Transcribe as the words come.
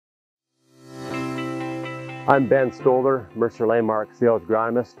I'm Ben Stoller, Mercer Landmark sales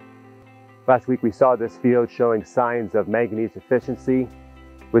agronomist. Last week we saw this field showing signs of manganese deficiency,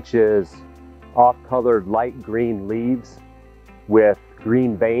 which is off-colored light green leaves with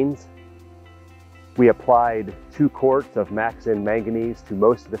green veins. We applied 2 quarts of Max-In manganese to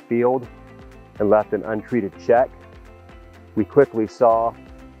most of the field and left an untreated check. We quickly saw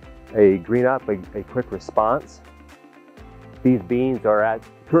a green up, a quick response. These beans are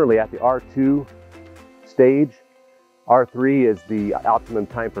currently at the R2 stage. R3 is the optimum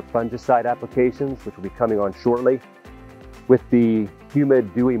time for fungicide applications, which will be coming on shortly. With the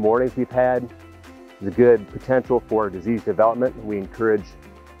humid, dewy mornings we've had, there's a good potential for disease development. We encourage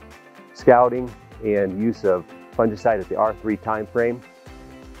scouting and use of fungicide at the R3 time frame.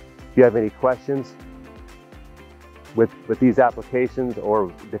 If you have any questions with these applications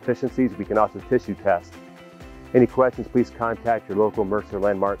or deficiencies, we can also tissue test. Any questions, please contact your local Mercer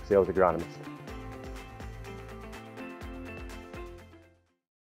Landmark sales agronomist.